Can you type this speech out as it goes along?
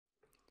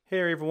Hey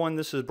everyone,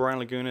 this is Brian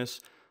Lagunas.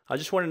 I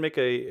just wanted to make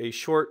a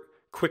short,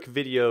 quick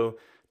video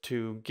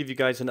to give you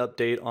guys an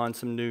update on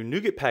some new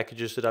Nuget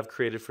packages that I've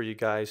created for you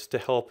guys to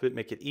help it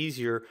make it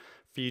easier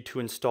for you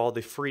to install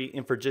the free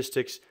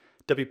Infragistics,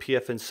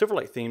 WPF, and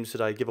Silverlight themes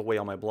that I give away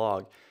on my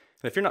blog.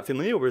 And if you're not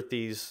familiar with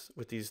these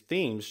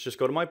themes, just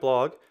go to my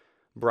blog,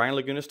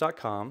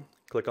 brianlagunas.com,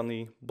 click on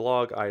the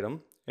blog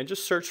item, and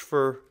just search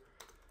for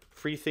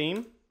free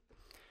theme.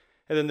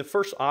 And then the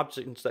first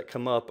options that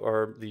come up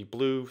are the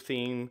blue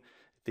theme,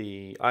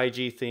 the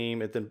IG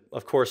theme, and then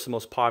of course the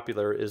most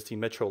popular is the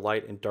Metro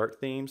Light and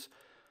Dark themes.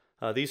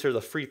 These are the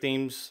free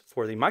themes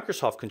for the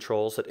Microsoft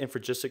controls that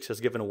Infragistics has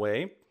given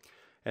away.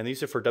 And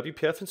these are for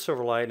WPF and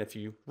Silverlight. And if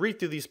you read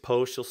through these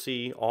posts, you'll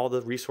see all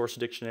the resource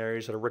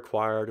dictionaries that are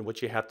required and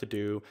what you have to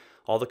do,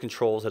 all the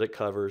controls that it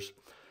covers.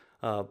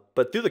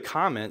 But through the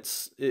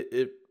comments,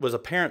 it was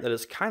apparent that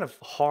it's kind of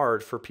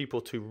hard for people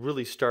to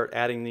really start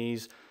adding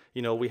these.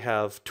 You know, we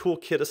have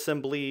toolkit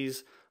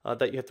assemblies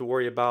that you have to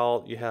worry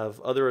about. You have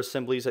other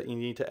assemblies that you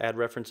need to add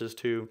references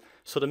to.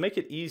 So to make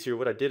it easier,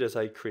 what I did is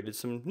I created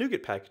some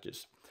Nuget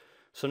packages.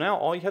 So now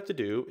all you have to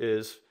do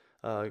is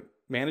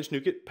manage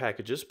Nuget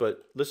packages,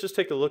 but let's just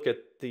take a look at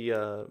the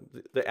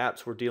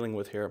apps we're dealing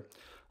with here.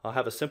 I'll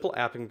have a simple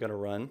app I'm going to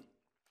run.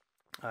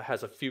 It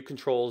has a few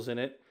controls in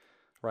it,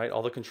 right?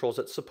 All the controls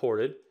that's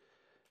supported.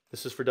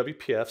 This is for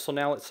WPF. So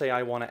now let's say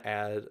I want to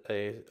add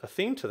a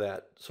theme to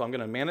that. So I'm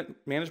going to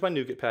manage my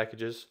Nuget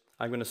packages.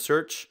 I'm going to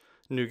search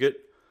Nuget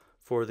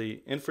for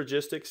the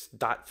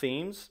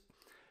Infragistics.themes.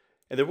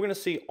 And then we're going to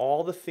see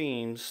all the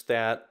themes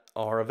that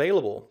are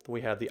available.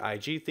 We have the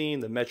IG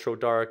theme, the Metro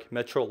Dark,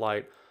 Metro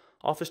Light,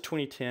 Office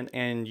 2010,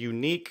 and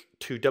unique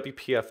to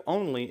WPF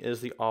only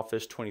is the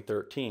Office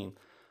 2013.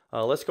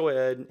 Let's go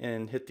ahead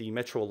and hit the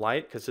Metro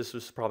Light because this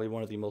is probably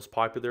one of the most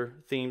popular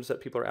themes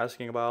that people are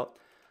asking about.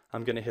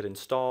 I'm going to hit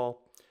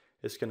install.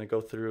 It's going to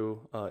go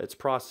through its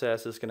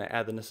process. It's going to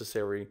add the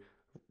necessary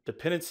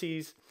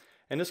dependencies,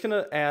 and it's going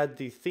to add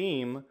the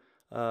theme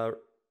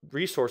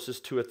resources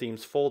to a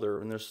themes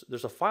folder. And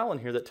there's a file in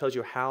here that tells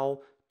you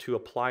how to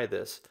apply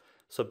this.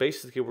 So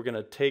basically, we're going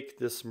to take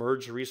this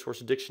merge resource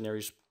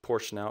dictionaries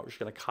portion out. We're just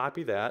going to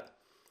copy that.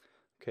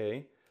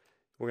 Okay,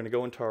 we're going to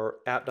go into our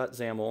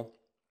app.xaml,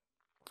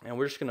 and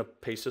we're just going to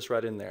paste this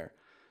right in there.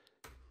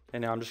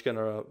 And now I'm just going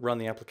to run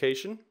the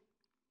application.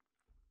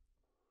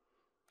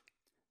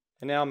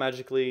 And now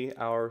magically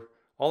all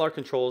our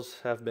controls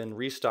have been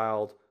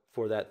restyled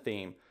for that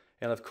theme.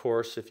 And of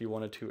course, if you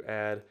wanted to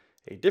add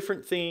a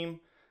different theme,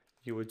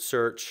 you would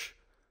search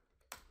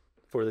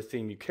for the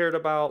theme you cared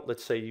about.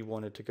 Let's say you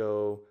wanted to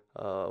go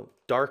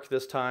dark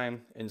this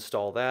time,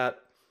 install that.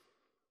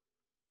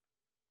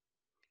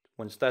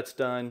 Once that's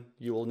done,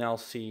 you will now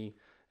see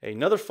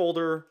another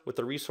folder with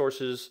the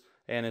resources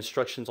and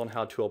instructions on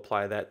how to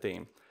apply that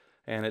theme.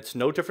 And it's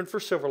no different for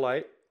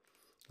Silverlight.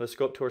 Let's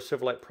go up to our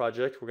Silverlight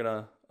project. We're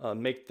going to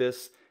make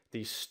this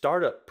the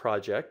startup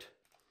project.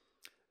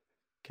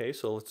 Okay,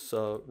 so let's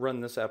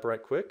run this app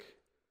right quick.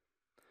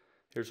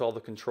 Here's all the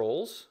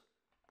controls.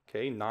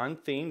 Okay,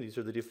 non-theme, these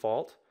are the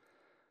default.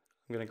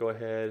 I'm going to go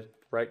ahead,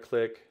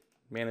 right-click,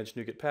 manage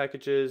Nuget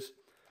packages.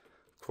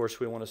 Of course,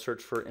 we want to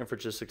search for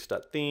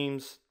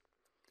Infragistics.themes.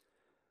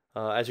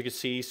 As you can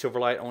see,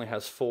 Silverlight only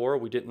has 4.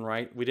 We didn't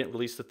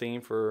release the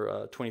theme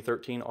for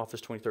 2013,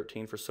 Office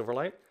 2013 for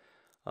Silverlight.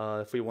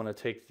 If we want to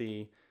take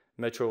the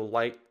Metro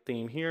Light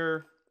theme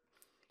here,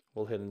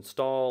 we'll hit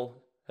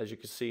install. As you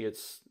can see,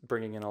 it's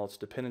bringing in all its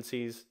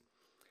dependencies.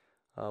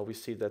 We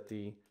see that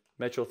the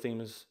Metro theme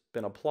has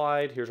been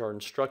applied. Here's our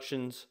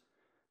instructions.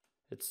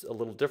 It's a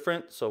little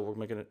different, so we're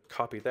going to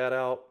copy that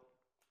out.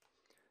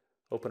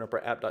 Open up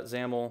our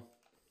app.xaml,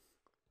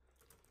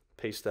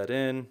 paste that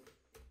in,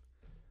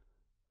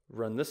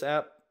 run this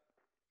app.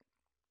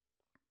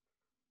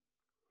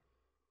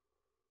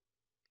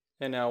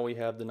 And now we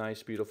have the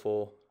nice,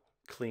 beautiful,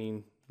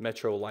 clean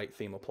Metro Light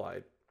theme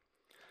applied.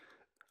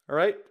 All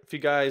right, if you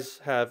guys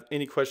have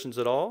any questions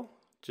at all,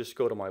 just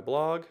go to my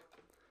blog,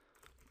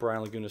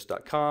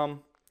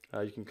 brianlagunas.com.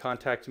 You can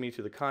contact me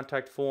through the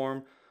contact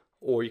form,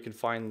 or you can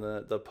find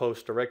the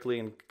post directly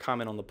and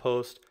comment on the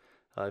post.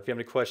 If you have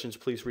any questions,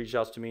 please reach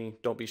out to me.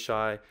 Don't be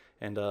shy,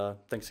 and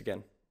thanks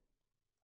again.